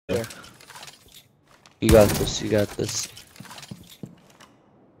there. You got this. You got this.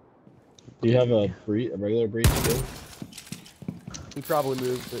 Do you have a regular breach too? He probably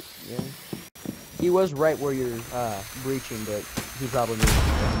moved, but yeah. He was right where you're breaching, but he probably moved.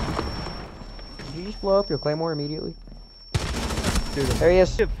 Did you just blow up your claymore immediately? There he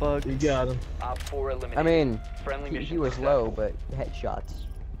is. Get fucked. You got him. I mean, he was low, but headshots.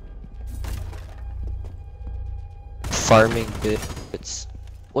 Farming bits.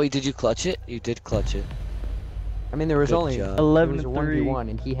 Wait, did you clutch it? You did clutch it. I mean, there was Good only job. 11 there and was a 3. 1v1,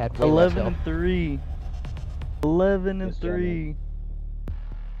 and he had way less 11 health. and 3. 11 and Yes, 3.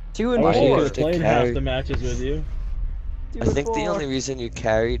 2 I and wish I Four. could 4. have played half the matches with you. I think the only reason you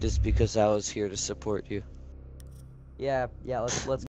carried is because I was here to support you. Yeah, let's